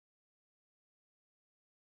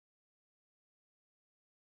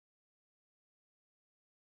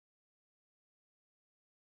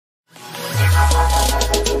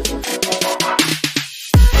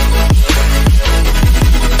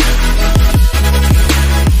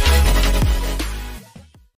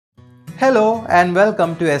Hello and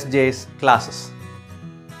welcome to SJ's classes.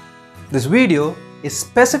 This video is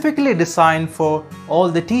specifically designed for all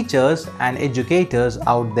the teachers and educators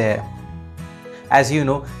out there. As you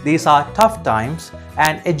know, these are tough times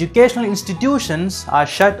and educational institutions are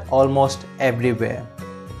shut almost everywhere.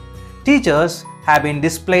 Teachers have been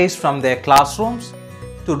displaced from their classrooms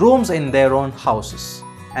to rooms in their own houses,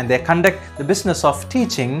 and they conduct the business of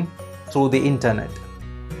teaching through the internet.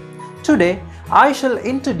 Today, I shall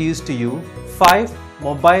introduce to you 5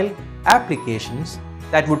 mobile applications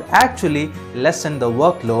that would actually lessen the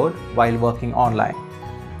workload while working online.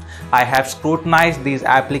 I have scrutinized these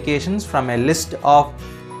applications from a list of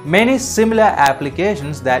many similar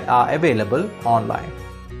applications that are available online.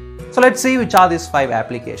 So let's see which are these 5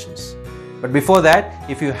 applications. But before that,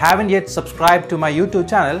 if you haven't yet subscribed to my YouTube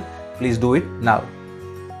channel, please do it now.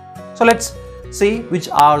 So let's see which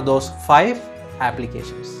are those 5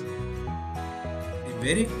 applications.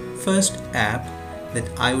 The very first app that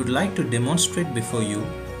I would like to demonstrate before you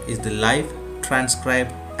is the Live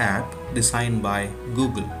Transcribe app designed by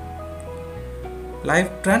Google. Live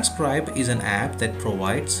Transcribe is an app that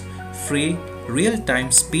provides free real-time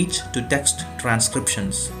speech-to-text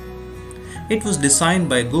transcriptions. It was designed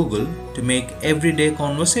by Google to make everyday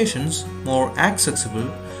conversations more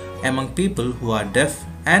accessible among people who are deaf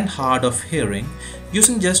and hard of hearing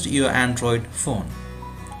using just your Android phone.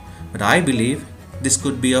 But I believe this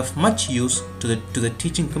could be of much use to the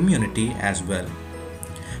teaching community as well.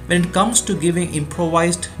 When it comes to giving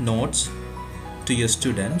improvised notes to your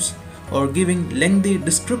students or giving lengthy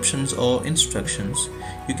descriptions or instructions,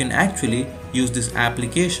 you can actually use this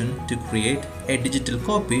application to create a digital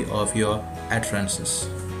copy of your utterances.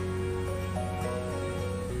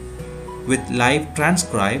 With Live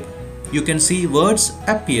Transcribe, you can see words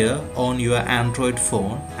appear on your Android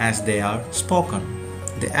phone as they are spoken.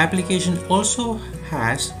 The application also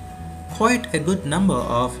has quite a good number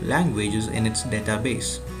of languages in its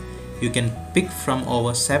database. You can pick from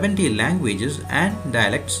over 70 languages and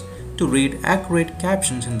dialects to read accurate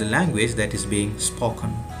captions in the language that is being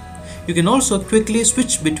spoken. You can also quickly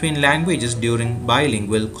switch between languages during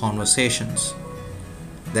bilingual conversations.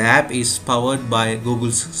 The app is powered by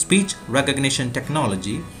Google's speech recognition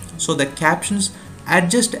technology, so the captions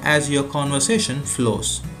adjust as your conversation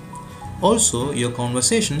flows. Also, your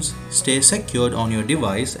conversations stay secured on your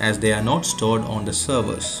device as they are not stored on the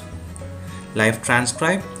servers. Live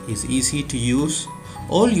Transcribe is easy to use.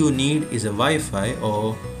 All you need is a Wi-Fi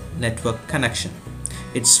or network connection.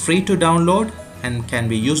 It's free to download and can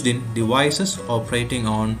be used in devices operating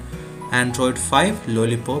on Android 5,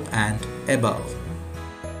 Lollipop and above.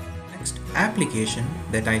 Next application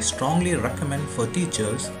that I strongly recommend for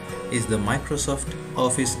teachers is the Microsoft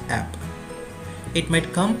Office app. It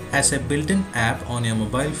might come as a built-in app on your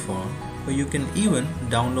mobile phone, or you can even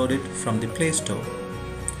download it from the Play Store.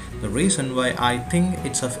 The reason why I think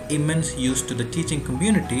it's of immense use to the teaching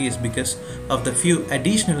community is because of the few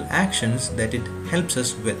additional actions that it helps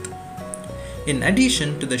us with. In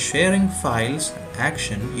addition to the sharing files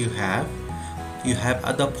action you have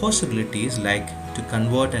other possibilities like to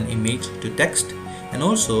convert an image to text and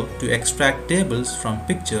also to extract tables from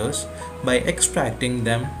pictures by extracting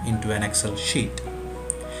them into an Excel sheet.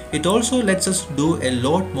 It also lets us do a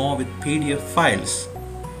lot more with PDF files.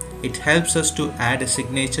 It helps us to add a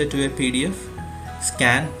signature to a PDF,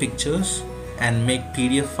 scan pictures and make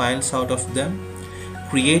PDF files out of them,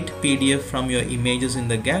 create PDF from your images in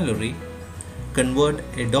the gallery, convert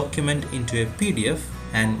a document into a PDF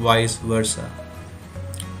and vice versa.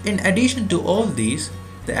 In addition to all these,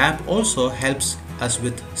 the app also helps us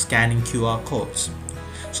with scanning QR codes.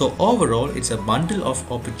 So overall, it's a bundle of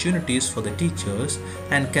opportunities for the teachers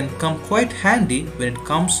and can come quite handy when it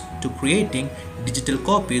comes to creating digital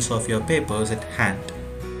copies of your papers at hand.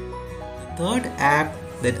 The third app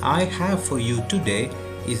that I have for you today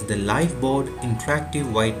is the Liveboard Interactive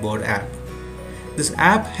Whiteboard app. This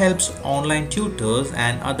app helps online tutors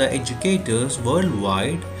and other educators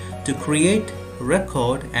worldwide to create,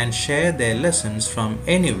 record and share their lessons from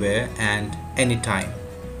anywhere and anytime.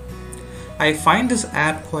 I find this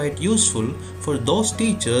app quite useful for those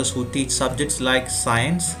teachers who teach subjects like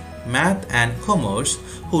science, math and commerce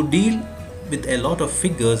who deal with a lot of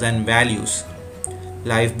figures and values.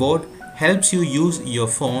 Liveboard helps you use your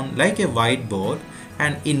phone like a whiteboard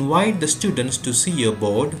and invite the students to see your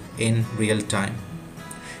board in real time.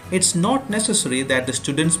 It's not necessary that the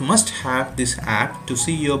students must have this app to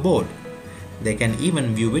see your board. They can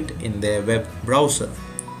even view it in their web browser.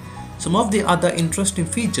 Some of the other interesting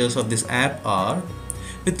features of this app are,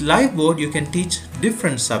 with Liveboard you can teach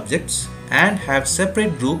different subjects and have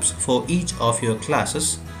separate groups for each of your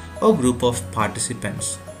classes or group of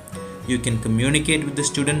participants. You can communicate with the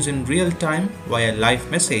students in real time via live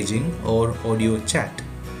messaging or audio chat.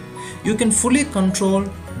 You can fully control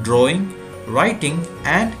drawing, writing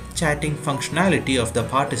and chatting functionality of the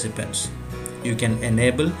participants. You can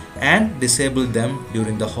enable and disable them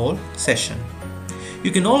during the whole session.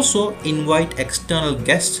 You can also invite external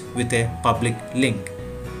guests with a public link.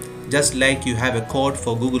 Just like you have a code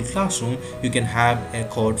for Google Classroom, you can have a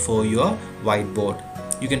code for your whiteboard.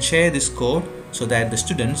 You can share this code so that the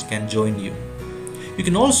students can join you. You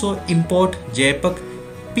can also import JPEG,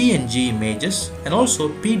 PNG images and also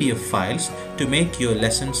PDF files to make your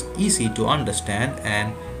lessons easy to understand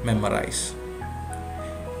and memorize.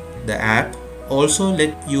 The app also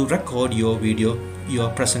lets you record your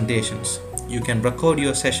presentations. You can record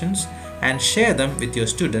your sessions and share them with your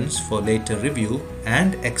students for later review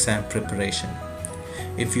and exam preparation.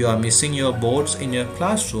 If you are missing your boards in your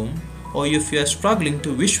classroom, or if you are struggling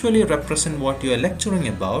to visually represent what you are lecturing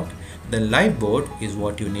about, the live board is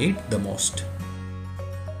what you need the most.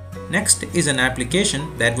 Next is an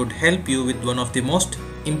application that would help you with one of the most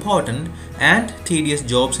important and tedious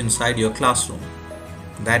jobs inside your classroom.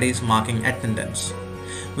 That is marking attendance.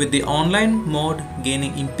 With the online mode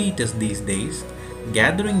gaining impetus these days,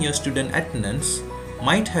 gathering your student attendance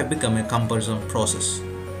might have become a cumbersome process.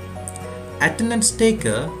 Attendance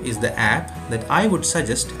Taker is the app that I would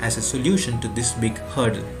suggest as a solution to this big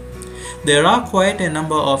hurdle. There are quite a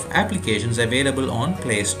number of applications available on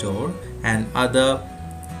Play Store and other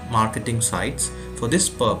marketing sites for this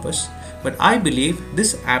purpose, but I believe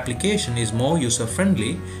this application is more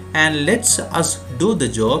user-friendly and lets us do the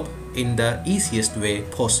job in the easiest way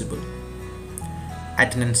possible.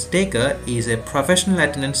 Attendance Taker is a professional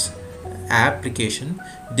attendance application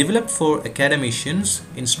developed for academicians,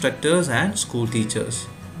 instructors and school teachers.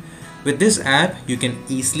 With this app, you can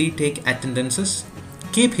easily take attendances,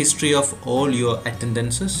 keep history of all your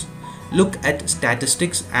attendances, look at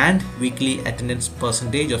statistics and weekly attendance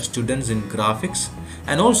percentage of students in graphics,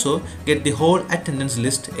 and also get the whole attendance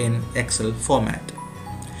list in Excel format.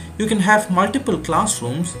 You can have multiple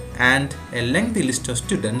classrooms and a lengthy list of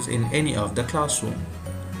students in any of the classroom.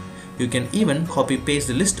 You can even copy-paste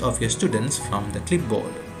the list of your students from the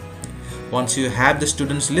clipboard. Once you have the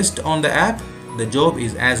students list on the app, the job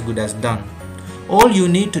is as good as done. All you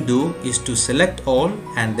need to do is to select all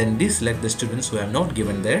and then deselect the students who have not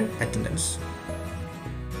given their attendance.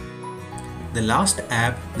 The last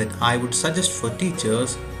app that I would suggest for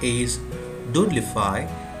teachers is Doodlify,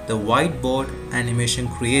 the whiteboard animation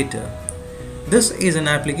creator. This is an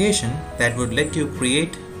application that would let you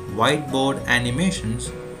create whiteboard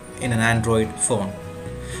animations in an Android phone.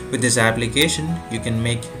 With this application, you can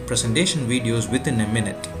make presentation videos within a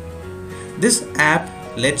minute. This app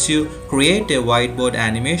lets you create a whiteboard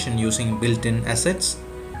animation using built-in assets,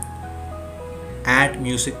 add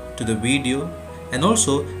music to the video, and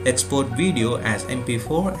also export video as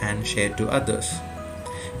MP4 and share to others.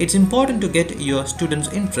 It's important to get your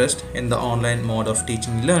students' interest in the online mode of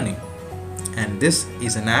teaching learning. And this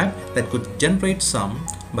is an app that could generate some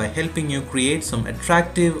by helping you create some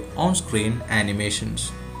attractive on-screen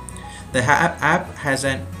animations. The app has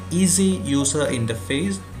an easy user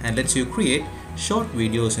interface and lets you create short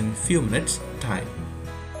videos in few minutes time.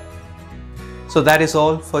 So that is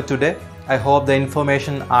all for today. I hope the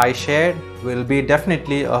information I shared will be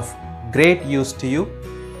definitely of great use to you.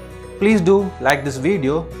 Please do like this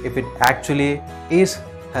video if it actually is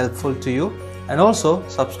helpful to you, and also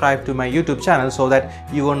subscribe to my YouTube channel so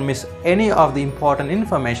that you won't miss any of the important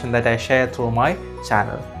information that I share through my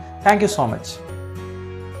channel. Thank you so much.